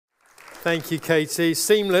Thank you, Katie.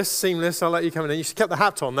 Seamless. I'll let you come in. You should have kept the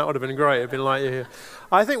hat on. That would have been great. It'd been like you're here.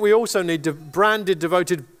 I think we also need branded,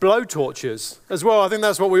 devoted blowtorches as well. I think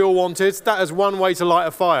that's what we all wanted. That is one way to light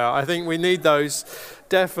a fire. I think we need those,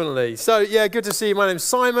 definitely. So, yeah, good to see you. My name's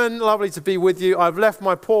Simon. Lovely to be with you. I've left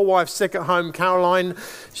my poor wife sick at home, Caroline.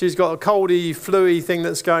 She's got a coldy, flu-y thing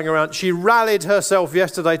that's going around. She rallied herself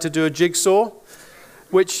yesterday to do a jigsaw,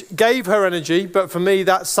 which gave her energy, but for me,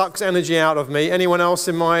 that sucks energy out of me. Anyone else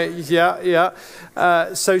in my, yeah.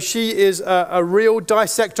 So she is a real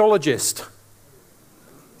dissectologist.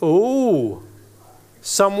 Ooh,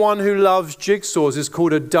 someone who loves jigsaws is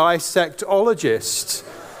called a dissectologist.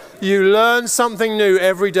 You learn something new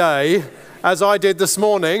every day, as I did this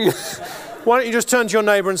morning. Why don't you just turn to your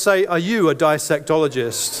neighbor and say, are you a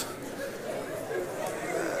dissectologist?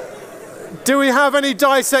 Do we have any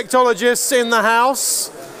dissectologists in the house?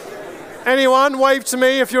 Anyone? Wave to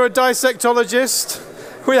me if you're a dissectologist.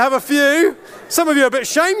 We have a few. Some of you are a bit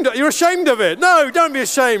ashamed. You're ashamed of it. No, don't be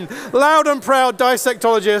ashamed. Loud and proud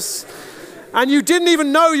dissectologists. And you didn't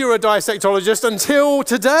even know you were a dissectologist until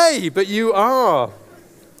today, but you are.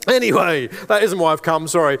 Anyway, that isn't why I've come,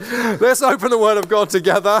 sorry. Let's open the Word of God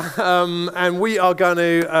together, and we are going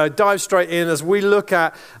to dive straight in as we look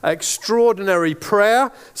at extraordinary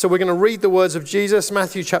prayer. So we're going to read the words of Jesus,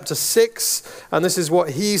 Matthew chapter 6, and this is what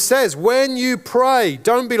he says. When you pray,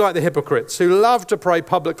 don't be like the hypocrites who love to pray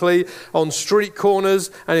publicly on street corners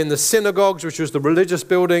and in the synagogues, which was the religious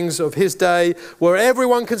buildings of his day, where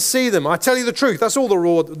everyone can see them. I tell you the truth, that's all the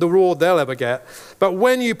reward they'll ever get. But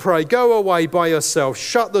when you pray, go away by yourself,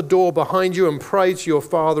 shut the door behind you and pray to your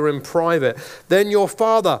Father in private. Then your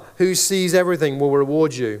Father who sees everything will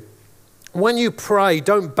reward you. When you pray,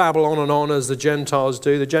 don't babble on and on as the Gentiles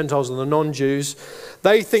do. The Gentiles are the non-Jews.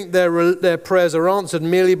 They think their prayers are answered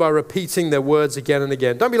merely by repeating their words again and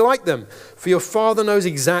again. Don't be like them, for your Father knows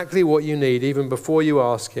exactly what you need even before you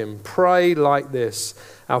ask him. Pray like this.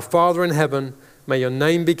 Our Father in heaven, may your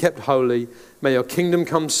name be kept holy. May your kingdom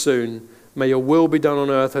come soon. May your will be done on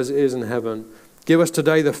earth as it is in heaven. Give us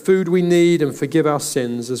today the food we need and forgive our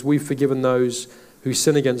sins as we've forgiven those who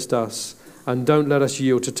sin against us. And don't let us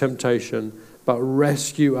yield to temptation, but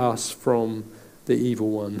rescue us from the evil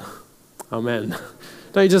one. Amen.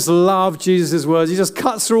 Don't you just love Jesus' words? He just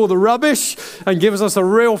cuts through all the rubbish and gives us a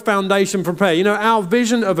real foundation for prayer. You know, our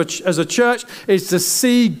vision as a church is to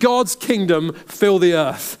see God's kingdom fill the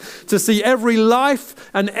earth, to see every life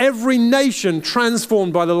and every nation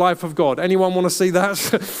transformed by the life of God. Anyone want to see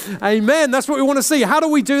that? Amen. That's what we want to see. How do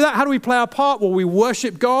we do that? How do we play our part? Well, we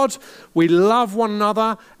worship God, we love one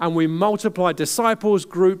another, and we multiply disciples,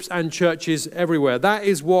 groups, and churches everywhere. That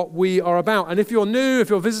is what we are about. And if you're new, if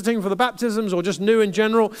you're visiting for the baptisms or just new in general,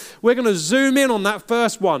 we're going to zoom in on that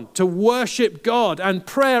first one, to worship God. And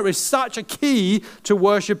prayer is such a key to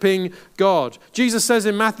worshiping God. Jesus says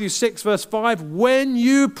in Matthew 6 verse 5, when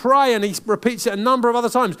you pray, and he repeats it a number of other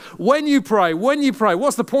times, when you pray.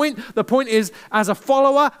 What's the point? The point is, as a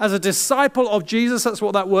follower, as a disciple of Jesus, that's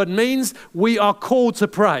what that word means, we are called to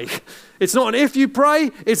pray. It's not an if you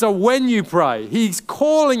pray, it's a when you pray. He's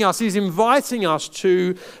calling us, he's inviting us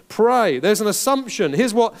to pray. There's an assumption.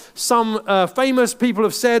 Here's what some famous people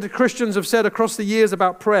have said, Christians have said across the years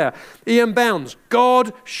about prayer. Ian Bounds,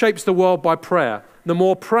 God shapes the world by prayer. The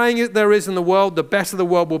more praying there is in the world, the better the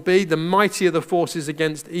world will be, the mightier the forces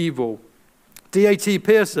against evil. D.A.T.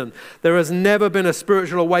 Pearson, there has never been a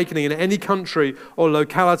spiritual awakening in any country or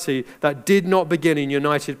locality that did not begin in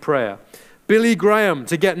united prayer. Billy Graham,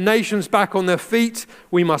 to get nations back on their feet,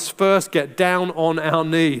 we must first get down on our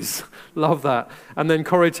knees. Love that. And then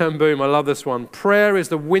Corrie ten Boom, I love this one. Prayer is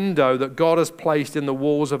the window that God has placed in the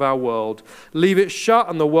walls of our world. Leave it shut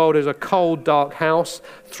and the world is a cold, dark house.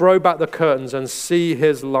 Throw back the curtains and see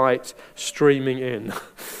his light streaming in.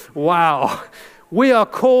 Wow. We are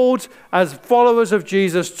called as followers of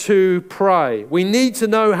Jesus to pray. We need to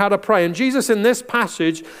know how to pray. And Jesus in this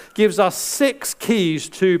passage gives us 6 keys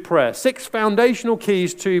to prayer, 6 foundational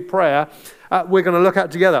keys to prayer we're going to look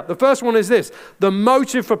at together. The first one is this, the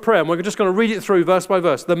motive for prayer. And we're just going to read it through verse by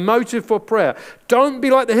verse. The motive for prayer. Don't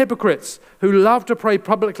be like the hypocrites who love to pray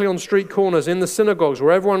publicly on street corners, in the synagogues,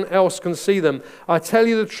 where everyone else can see them. I tell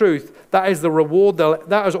you the truth, that is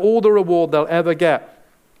all the reward they'll ever get.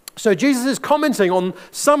 So Jesus is commenting on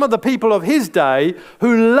some of the people of his day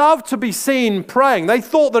who loved to be seen praying. They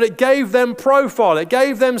thought that it gave them profile, it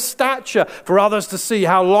gave them stature for others to see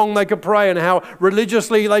how long they could pray and how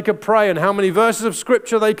religiously they could pray and how many verses of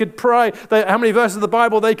scripture they could pray, how many verses of the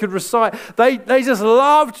Bible they could recite. They just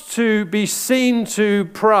loved to be seen to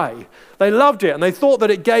pray. They loved it, and they thought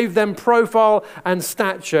that it gave them profile and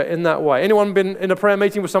stature in that way. Anyone been in a prayer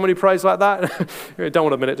meeting with somebody who prays like that? You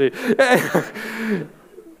don't want to admit it, do you?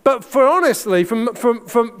 But honestly,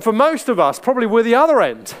 for most of us, probably we're the other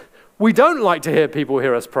end. We don't like to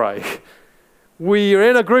hear us pray. We're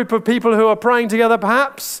in a group of people who are praying together,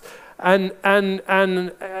 perhaps, and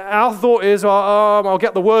our thought is, I'll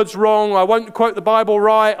get the words wrong. I won't quote the Bible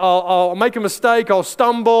right. I'll make a mistake. I'll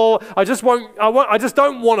stumble. I just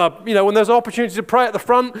don't want to. When there's an opportunity to pray at the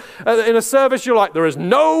front in a service, you're like, there is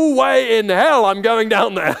no way in hell I'm going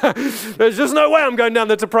down there. There's just no way I'm going down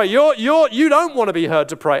there to pray. You don't want to be heard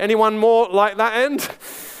to pray. Anyone more like that end?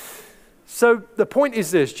 So the point is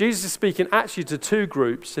this: Jesus is speaking actually to two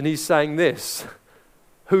groups, and he's saying this: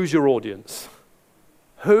 who's your audience?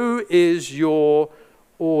 Who is your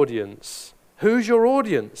audience? Who's your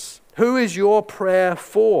audience? Who is your prayer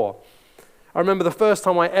for? I remember the first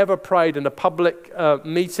time I ever prayed in a public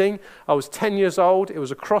meeting. I was 10 years old. It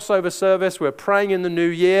was a crossover service. We were praying in the new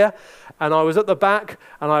year. And I was at the back,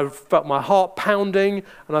 and I felt my heart pounding.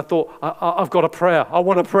 And I thought, I've got a prayer. I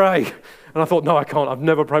want to pray. And I thought, no, I can't. I've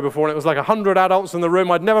never prayed before. And it was like 100 adults in the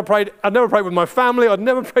room. I'd never prayed with my family. I'd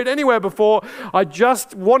never prayed anywhere before. I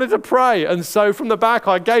just wanted to pray. And so from the back,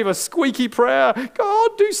 I gave a squeaky prayer.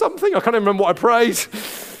 God, do something. I can't even remember what I prayed.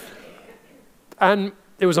 And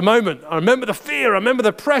it was a moment. I remember the fear. I remember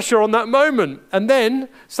the pressure on that moment. And then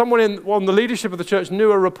someone on the leadership of the church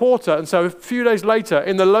knew a reporter. And so a few days later,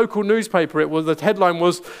 in the local newspaper, the headline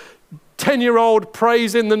was, 10-year-old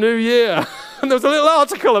prays in the new year. And there was a little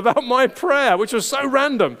article about my prayer, which was so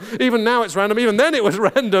random. Even now it's random. Even then it was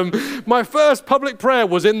random. My first public prayer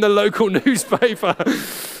was in the local newspaper.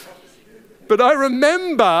 But I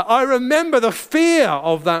remember the fear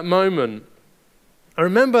of that moment. I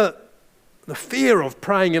remember the fear of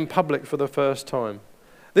praying in public for the first time.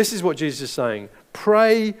 This is what Jesus is saying.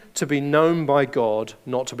 Pray to be known by God,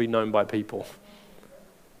 not to be known by people.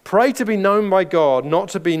 Pray to be known by God, not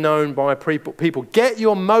to be known by people. Get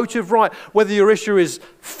your motive right. Whether your issue is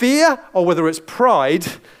fear or whether it's pride,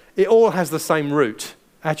 it all has the same root.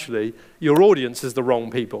 Actually, your audience is the wrong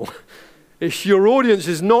people. If your audience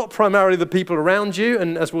is not primarily the people around you,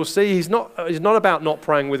 and as we'll see, he's not about not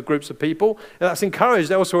praying with groups of people. That's encouraged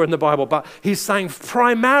elsewhere in the Bible, but he's saying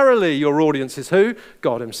primarily your audience is who?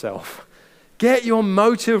 God himself. Get your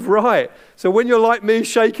motive right. So when you're like me,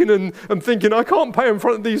 shaking and thinking, I can't pray in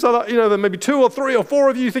front of these other, there may be 2 or 3 or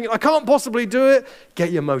 4 of you thinking, I can't possibly do it.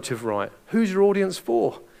 Get your motive right. Who's your audience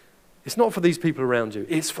for? It's not for these people around you.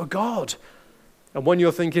 It's for God. And when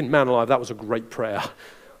you're thinking, man alive, that was a great prayer.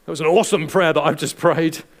 That was an awesome prayer that I've just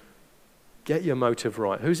prayed. Get your motive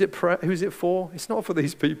right. Who's it for? It's not for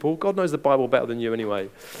these people. God knows the Bible better than you anyway.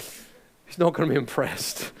 He's not going to be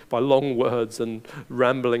impressed by long words and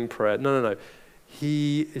rambling prayer. No.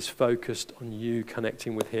 He is focused on you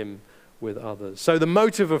connecting with him, with others. So the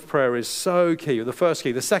motive of prayer is so key. The first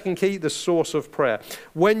key. The second key, the source of prayer.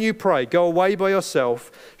 When you pray, go away by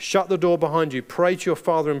yourself, shut the door behind you, pray to your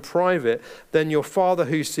Father in private, then your Father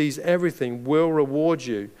who sees everything will reward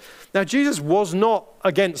you. Now, Jesus was not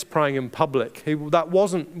against praying in public. That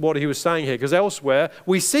wasn't what he was saying here, because elsewhere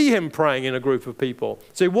we see him praying in a group of people.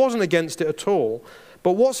 So he wasn't against it at all.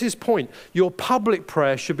 But what's his point? Your public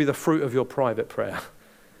prayer should be the fruit of your private prayer.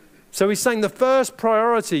 So he's saying the first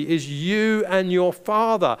priority is you and your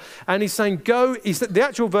Father. And he's saying the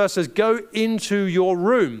actual verse says, go into your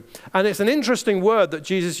room. And it's an interesting word that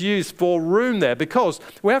Jesus used for room there, because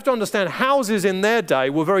we have to understand houses in their day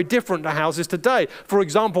were very different to houses today. For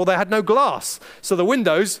example, they had no glass. So the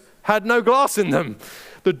windows had no glass in them.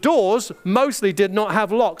 The doors mostly did not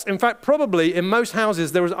have locks. In fact, probably in most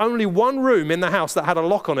houses, there was only one room in the house that had a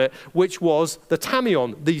lock on it, which was the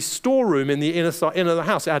tamion, the storeroom in the inner of the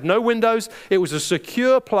house. It had no windows. It was a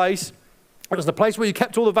secure place. It was the place where you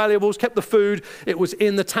kept all the valuables, kept the food. It was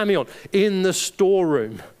in the tamion, in the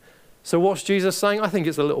storeroom. So what's Jesus saying? I think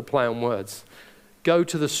it's a little play on words. Go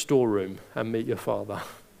to the storeroom and meet your Father.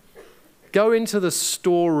 Go into the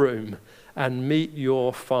storeroom and meet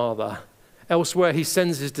your Father. Elsewhere, he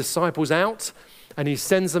sends his disciples out, and he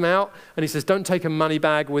sends them out, and he says, don't take a money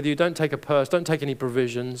bag with you, don't take a purse, don't take any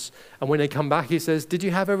provisions. And when they come back, he says, did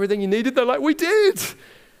you have everything you needed? They're like, we did.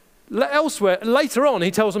 Elsewhere, later on,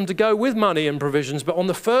 he tells them to go with money and provisions, but on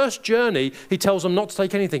the first journey, he tells them not to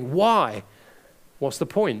take anything. Why? What's the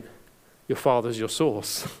point? Your Father's your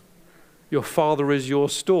source. Your Father is your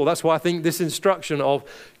store. That's why I think this instruction of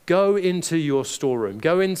go into your storeroom,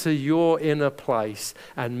 go into your inner place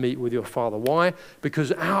and meet with your Father. Why?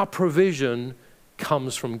 Because our provision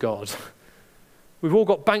comes from God. We've all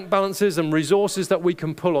got bank balances and resources that we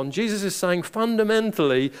can pull on. Jesus is saying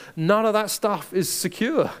fundamentally, none of that stuff is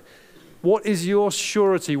secure. What is your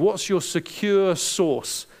surety? What's your secure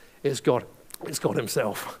source? It's God. It's God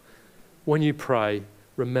himself. When you pray,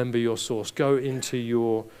 remember your source. Go into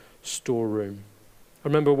your storeroom. I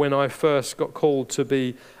remember when I first got called to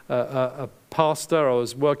be a pastor, I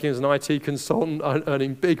was working as an IT consultant,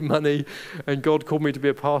 earning big money, and God called me to be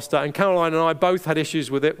a pastor. And Caroline and I both had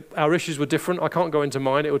issues with it. Our issues were different. I can't go into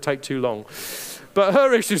mine. It would take too long. But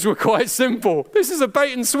her issues were quite simple. This is a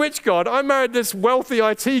bait and switch, God. I married this wealthy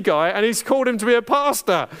IT guy, and he's called him to be a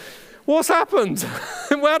pastor. What's happened?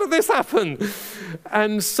 How did this happen?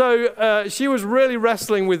 And so she was really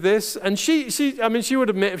wrestling with this. And she would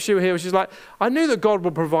admit if she were here, she's like, I knew that God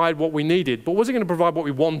would provide what we needed, but was he going to provide what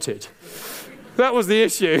we wanted? That was the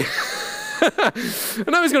issue. I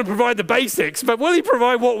know he's going to provide the basics, but will he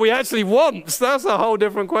provide what we actually want? That's a whole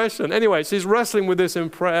different question. Anyway, she's wrestling with this in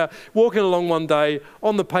prayer, walking along one day,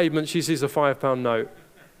 on the pavement, she sees a £5 note,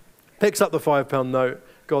 picks up the £5 note.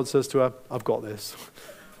 God says to her, I've got this.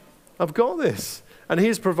 I've got this. And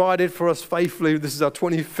he's provided for us faithfully. This is our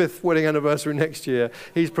 25th wedding anniversary next year.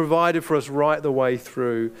 He's provided for us right the way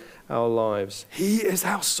through our lives. He is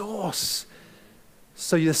our source.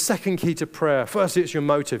 So the second key to prayer, firstly, it's your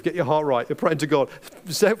motive. Get your heart right. You're praying to God.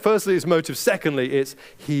 Firstly, it's motive. Secondly, it's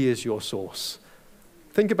he is your source.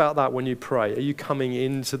 Think about that when you pray. Are you coming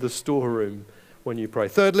into the storeroom when you pray?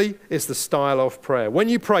 Thirdly, it's the style of prayer. When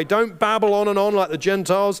you pray, don't babble on and on like the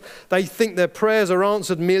Gentiles. They think their prayers are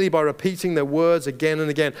answered merely by repeating their words again and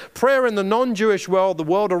again. Prayer in the non-Jewish world, the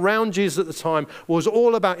world around Jesus at the time, was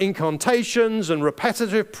all about incantations and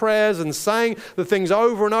repetitive prayers and saying the things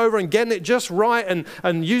over and over and getting it just right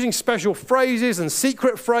and using special phrases and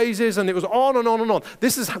secret phrases, and it was on and on and on.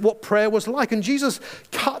 This is what prayer was like, and Jesus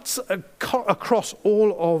cuts across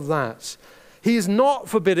all of that. He is not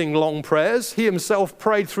forbidding long prayers. He himself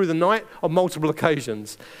prayed through the night on multiple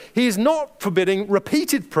occasions. He is not forbidding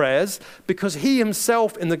repeated prayers because he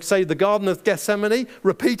himself in the Garden of Gethsemane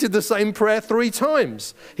repeated the same prayer 3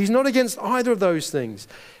 times. He's not against either of those things.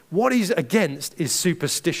 What he's against is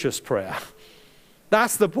superstitious prayer.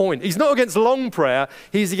 That's the point. He's not against long prayer.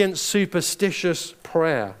 He's against superstitious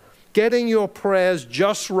prayer. Getting your prayers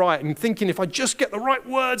just right and thinking if I just get the right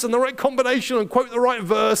words and the right combination and quote the right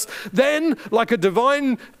verse, then like a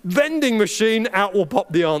divine vending machine, out will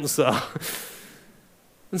pop the answer.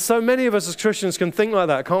 And so many of us as Christians can think like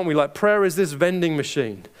that, can't we? Like prayer is this vending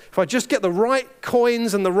machine. If I just get the right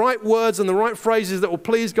coins and the right words and the right phrases that will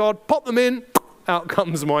please God, pop them in, out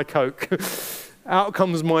comes my Coke. Out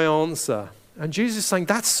comes my answer. And Jesus is saying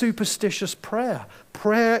that's superstitious prayer.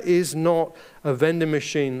 Prayer is not a vending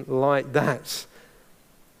machine like that.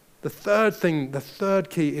 The third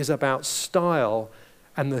key is about style.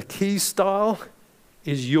 And the key style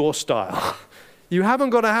is your style. You haven't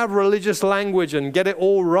got to have religious language and get it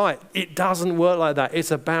all right. It doesn't work like that.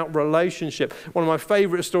 It's about relationship. One of my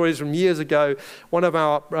favorite stories from years ago, one of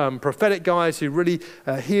our prophetic guys who really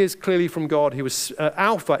hears clearly from God, he was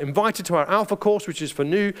invited to our Alpha course, which is for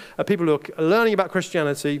new people who are learning about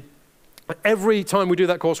Christianity. Every time we do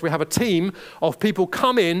that course, we have a team of people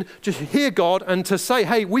come in to hear God and to say,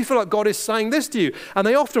 hey, we feel like God is saying this to you. And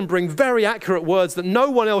they often bring very accurate words that no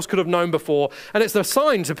one else could have known before. And it's a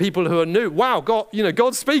sign to people who are new. Wow, God,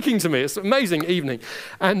 God's speaking to me. It's an amazing evening.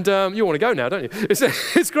 And you want to go now, don't you?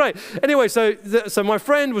 It's great. Anyway, so my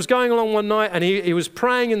friend was going along one night and he was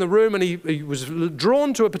praying in the room and he was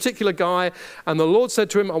drawn to a particular guy. And the Lord said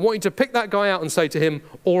to him, I want you to pick that guy out and say to him,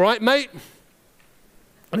 all right, mate.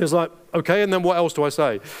 And he was like, okay, and then what else do I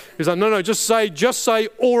say? He's like, no, just say,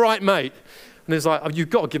 all right, mate. And he's like, oh, you've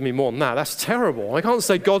got to give me more than that. That's terrible. I can't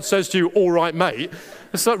say God says to you, all right, mate.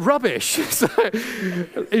 It's like rubbish.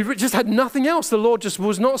 He just had nothing else. The Lord just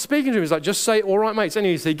was not speaking to him. He's like, just say, all right, mate.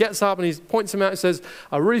 Anyway, so he gets up and he points him out and says,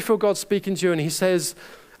 I really feel God speaking to you. And he says,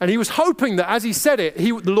 and he was hoping that as he said it,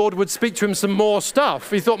 the Lord would speak to him some more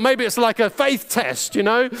stuff. He thought maybe it's like a faith test,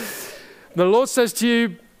 The Lord says to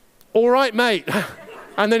you, all right, mate.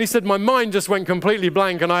 And then he said, my mind just went completely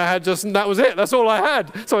blank and that was it. That's all I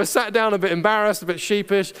had. So I sat down a bit embarrassed, a bit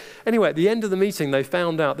sheepish. Anyway, at the end of the meeting, they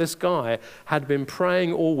found out this guy had been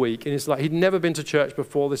praying all week. And it's like he'd never been to church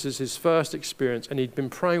before. This is his first experience. And he'd been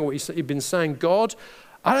praying all week. He'd been saying, God,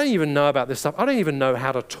 I don't even know about this stuff. I don't even know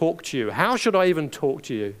how to talk to you. How should I even talk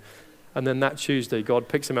to you? And then that Tuesday, God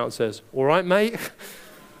picks him out and says, all right, mate.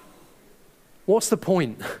 What's the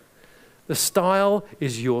point? The style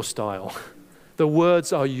is your style. The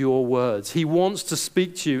words are your words. He wants to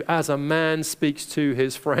speak to you as a man speaks to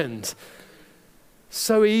his friend.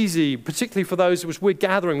 So easy, particularly for those which we're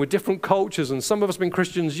gathering with different cultures, and some of us have been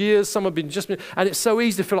Christians years, some have been and it's so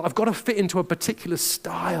easy to feel like I've got to fit into a particular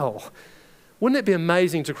style. Wouldn't it be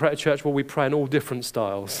amazing to create a church where we pray in all different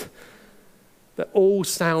styles? That all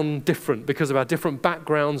sound different because of our different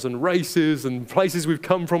backgrounds and races and places we've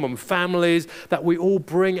come from and families, that we all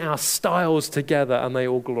bring our styles together and they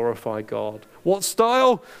all glorify God. What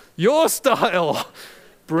style? Your style.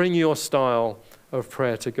 Bring your style of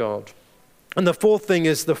prayer to God. And the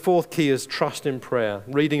fourth key is trust in prayer.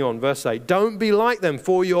 Reading on, verse 8. Don't be like them,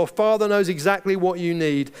 for your Father knows exactly what you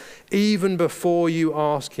need, even before you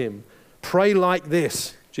ask him. Pray like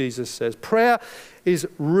this, Jesus says. Prayer is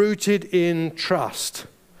rooted in trust.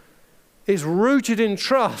 It's rooted in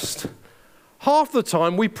trust. Half the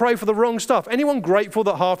time we pray for the wrong stuff. Anyone grateful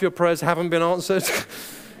that half your prayers haven't been answered?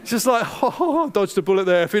 It's just like, I dodged a bullet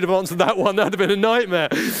there. If he'd have answered that one, that would have been a nightmare.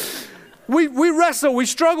 We wrestle, we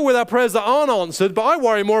struggle with our prayers that aren't answered, but I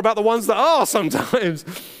worry more about the ones that are sometimes.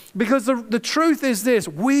 Because the truth is this,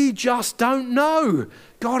 we just don't know.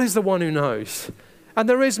 God is the one who knows. And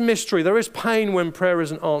there is mystery, there is pain when prayer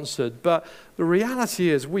isn't answered, but the reality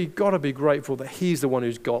is we've got to be grateful that he's the one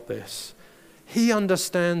who's got this. He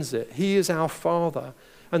understands it. He is our Father.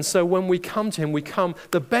 And so when we come to him,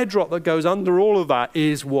 the bedrock that goes under all of that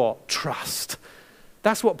is what? Trust.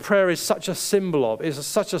 That's what prayer is such a symbol of. It's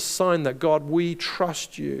such a sign that, God, we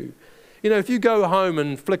trust you. You know, if you go home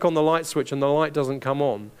and flick on the light switch and the light doesn't come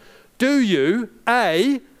on, do you,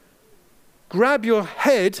 A, grab your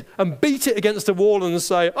head and beat it against the wall and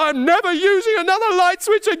say, I'm never using another light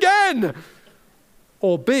switch again?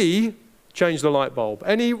 Or B, change the light bulb.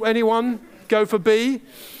 Anyone go for B?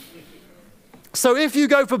 So if you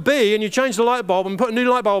go for B and you change the light bulb and put a new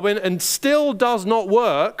light bulb in and still does not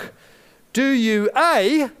work, do you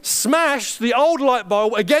A, smash the old light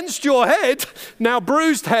bulb against your head, now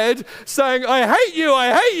bruised head, saying, I hate you,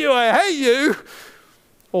 I hate you, I hate you?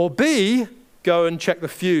 Or B, go and check the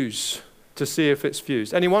fuse to see if it's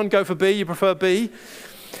fused. Anyone go for B? You prefer B?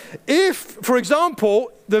 If, for example,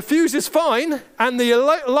 the fuse is fine and the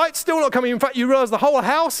light's still not coming, in fact, you realize the whole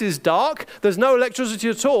house is dark, there's no electricity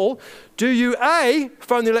at all, do you A,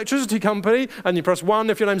 phone the electricity company and you press 1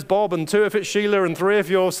 if your name's Bob and 2 if it's Sheila and 3 if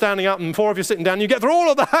you're standing up and 4 if you're sitting down, you get through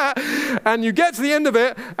all of that and you get to the end of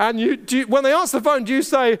it and when they answer the phone, do you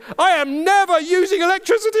say, I am never using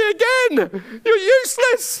electricity again, you're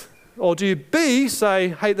useless? Or do you B, say,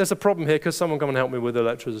 hey, there's a problem here, because someone come and help me with the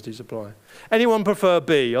electricity supply? Anyone prefer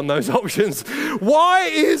B on those options? Why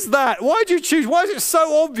is that? Why do you choose? Why is it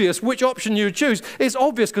so obvious which option you choose? It's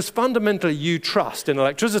obvious because fundamentally you trust in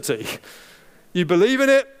electricity. You believe in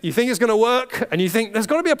it, you think it's going to work, and you think there's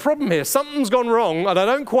got to be a problem here. Something's gone wrong, and I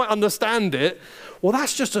don't quite understand it. Well,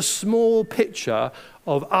 that's just a small picture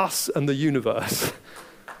of us and the universe.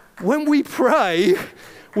 When we pray,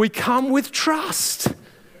 we come with trust.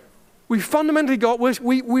 We fundamentally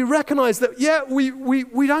we recognize that,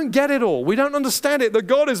 we don't get it all. We don't understand it, that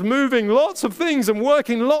God is moving lots of things and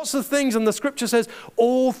working lots of things. And the scripture says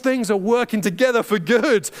all things are working together for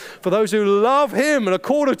good for those who love him and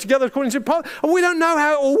are together according to his purpose. And we don't know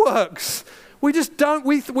how it all works. We just don't.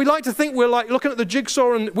 We like to think we're like looking at the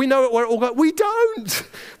jigsaw and we know where it all goes. We don't.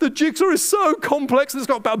 The jigsaw is so complex. It's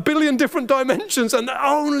got about 1 billion different dimensions and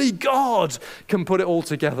only God can put it all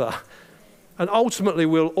together. And ultimately,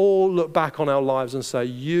 we'll all look back on our lives and say,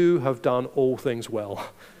 you have done all things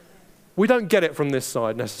well. We don't get it from this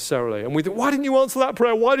side necessarily. And we think, why didn't you answer that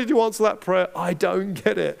prayer? Why did you answer that prayer? I don't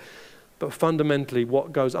get it. But fundamentally,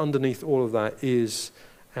 what goes underneath all of that is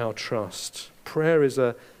our trust. Prayer is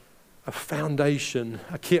a foundation,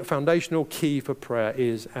 foundational key for prayer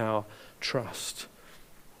is our trust.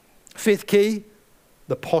 Fifth key,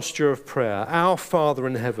 the posture of prayer. Our Father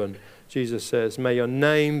in heaven, Jesus says, may your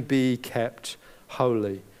name be kept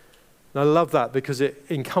holy. And I love that because it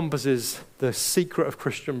encompasses the secret of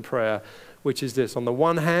Christian prayer, which is this. On the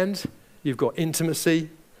one hand, you've got intimacy,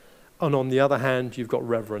 and on the other hand, you've got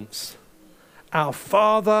reverence. Our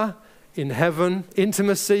Father in heaven,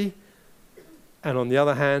 intimacy, and on the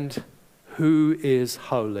other hand, who is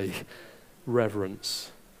holy?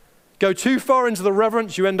 Reverence. Go too far into the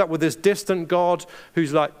reverence, you end up with this distant God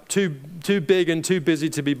who's like too big and too busy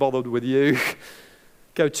to be bothered with you.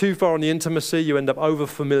 Go too far on the intimacy, you end up over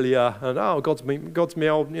familiar and God's me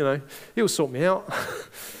old, he'll sort me out.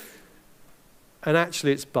 And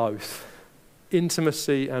actually it's both.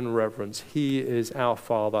 Intimacy and reverence. He is our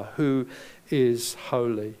Father who is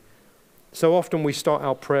holy. So often we start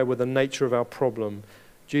our prayer with the nature of our problem.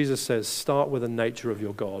 Jesus says, start with the nature of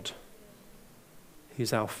your God.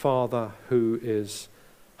 He's our Father who is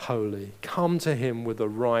holy. Come to him with the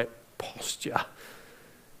right posture.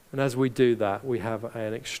 And as we do that, we have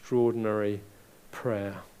an extraordinary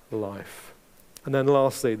prayer life. And then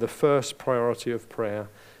lastly, the first priority of prayer,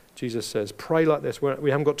 Jesus says, pray like this. We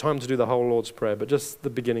haven't got time to do the whole Lord's Prayer, but just the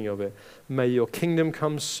beginning of it. May your kingdom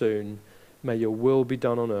come soon. May your will be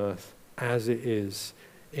done on earth as it is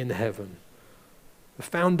in heaven. The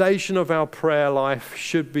foundation of our prayer life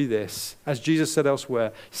should be this. As Jesus said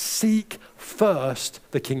elsewhere, seek first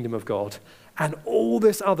the kingdom of God, and all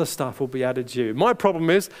this other stuff will be added to you. My problem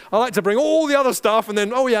is, I like to bring all the other stuff and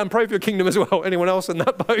then, and pray for your kingdom as well. Anyone else in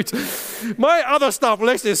that boat? My other stuff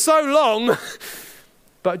list is so long.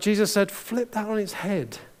 But Jesus said, flip that on its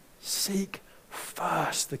head. Seek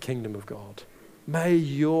first the kingdom of God. May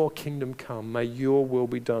your kingdom come. May your will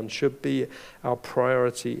be done. Should be our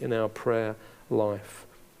priority in our prayer life.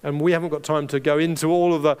 And we haven't got time to go into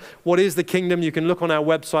all of what is the kingdom. You can look on our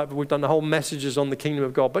website, but we've done the whole messages on the kingdom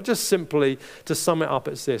of God. But just simply to sum it up,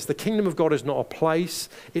 it's this. The kingdom of God is not a place.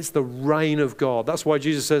 It's the reign of God. That's why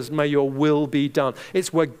Jesus says, may your will be done.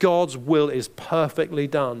 It's where God's will is perfectly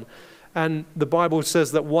done. And the Bible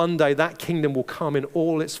says that one day that kingdom will come in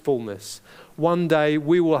all its fullness. One day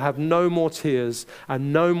we will have no more tears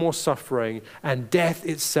and no more suffering, and death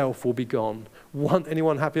itself will be gone.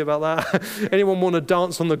 Anyone happy about that? Anyone want to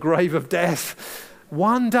dance on the grave of death?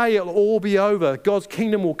 One day it'll all be over. God's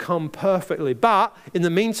kingdom will come perfectly. But in the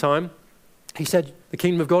meantime, he said, the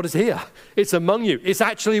kingdom of God is here. It's among you. It's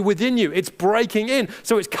actually within you. It's breaking in.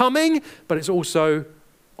 So it's coming, but it's also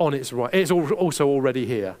on its right. It's also already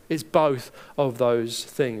here. It's both of those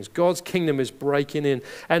things. God's kingdom is breaking in.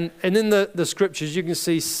 And in the scriptures, you can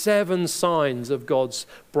see 7 signs of God's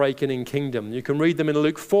breaking in kingdom. You can read them in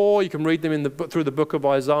Luke 4. You can read them through the book of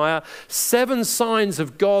Isaiah. 7 signs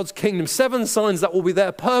of God's kingdom. 7 signs that will be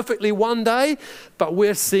there perfectly one day, but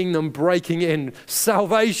we're seeing them breaking in.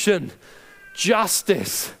 Salvation,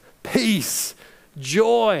 justice, peace,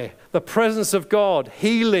 joy, the presence of God,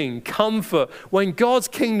 healing, comfort. When God's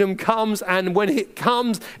kingdom comes and when it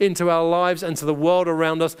comes into our lives and to the world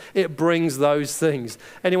around us, it brings those things.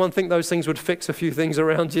 Anyone think those things would fix a few things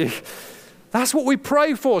around you? That's what we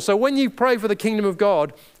pray for. So when you pray for the kingdom of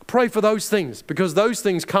God, pray for those things, because those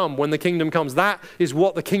things come when the kingdom comes. That is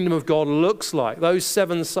what the kingdom of God looks like. Those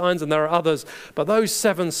 7 signs, and there are others, but those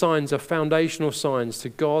 7 signs are foundational signs to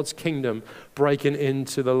God's kingdom breaking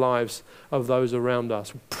into the lives of those around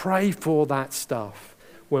us. Pray for that stuff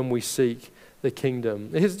when we seek the kingdom.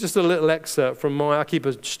 Here's just a little excerpt from I keep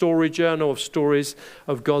a story journal of stories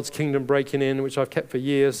of God's kingdom breaking in, which I've kept for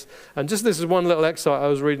years. And just this is one little excerpt I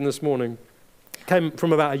was reading this morning. Came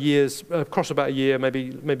from across about a year, maybe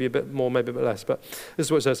a bit more, maybe a bit less. But this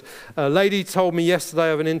is what it says. A lady told me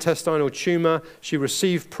yesterday of an intestinal tumor. She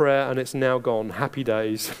received prayer and it's now gone. Happy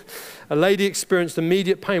days. A lady experienced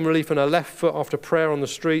immediate pain relief in her left foot after prayer on the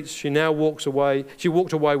streets. She walked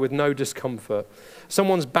away with no discomfort.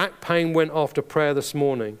 Someone's back pain went after prayer this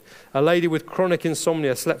morning. A lady with chronic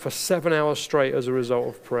insomnia slept for 7 hours straight as a result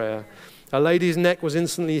of prayer. A lady's neck was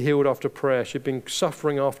instantly healed after prayer. She'd been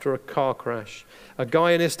suffering after a car crash. A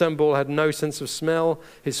guy in Istanbul had no sense of smell.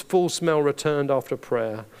 His full smell returned after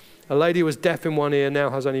prayer. A lady was deaf in one ear,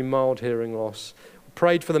 now has only mild hearing loss.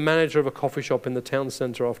 Prayed for the manager of a coffee shop in the town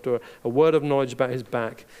centre after a word of knowledge about his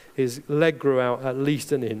back. His leg grew out at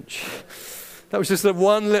least an inch. That was just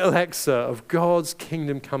one little excerpt of God's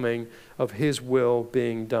kingdom coming, of his will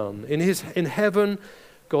being done. In heaven,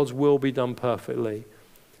 God's will be done perfectly.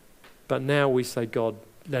 But now we say, God,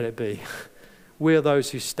 let it be. We're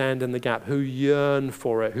those who stand in the gap, who yearn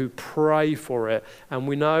for it, who pray for it. And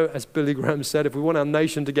we know, as Billy Graham said, if we want our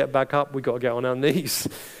nation to get back up, we've got to get on our knees.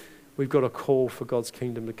 We've got to call for God's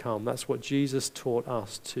kingdom to come. That's what Jesus taught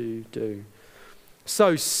us to do.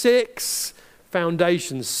 So 6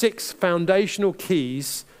 foundations, 6 foundational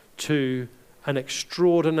keys to an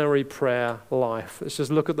extraordinary prayer life. Let's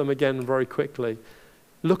just look at them again very quickly.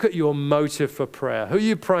 Look at your motive for prayer. Who are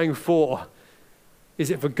you praying for?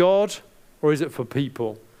 Is it for God or is it for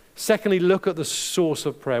people? Secondly, look at the source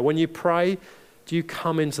of prayer. When you pray, do you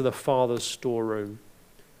come into the Father's storeroom?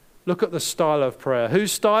 Look at the style of prayer.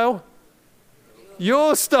 Whose style?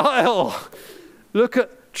 Your style. Look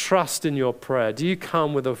at trust in your prayer. Do you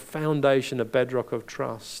come with a foundation, a bedrock of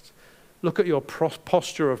trust? Look at your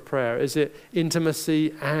posture of prayer. Is it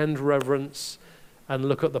intimacy and reverence? And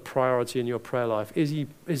look at the priority in your prayer life.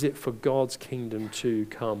 Is it for God's kingdom to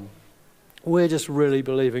come? We're just really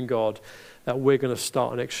believing God that we're going to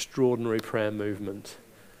start an extraordinary prayer movement.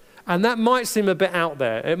 And that might seem a bit out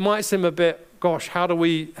there. It might seem a bit gosh, how do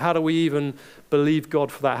we even believe God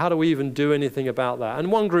for that? How do we even do anything about that? And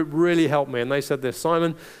one group really helped me, and they said this,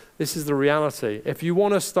 Simon, this is the reality. If you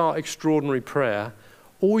want to start extraordinary prayer,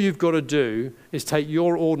 all you've got to do is take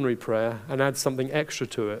your ordinary prayer and add something extra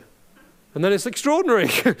to it. And then it's extraordinary.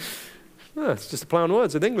 It's just a play on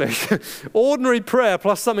words in English. Ordinary prayer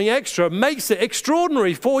plus something extra makes it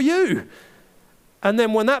extraordinary for you. And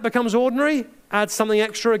then when that becomes ordinary, add something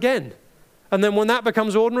extra again. And then when that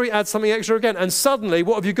becomes ordinary, add something extra again. And suddenly,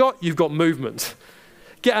 what have you got? You've got movement.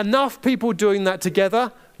 Get enough people doing that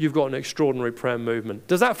together, you've got an extraordinary prayer movement.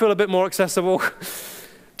 Does that feel a bit more accessible?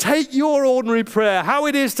 Take your ordinary prayer, how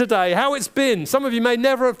it is today, how it's been. Some of you may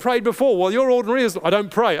never have prayed before. Well, your ordinary is, I don't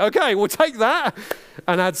pray. Okay, we'll take that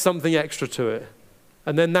and add something extra to it.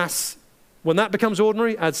 And then when that becomes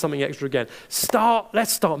ordinary, add something extra again.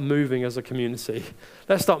 Let's start moving as a community.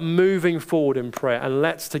 Let's start moving forward in prayer, and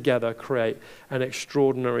let's together create an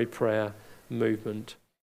extraordinary prayer movement.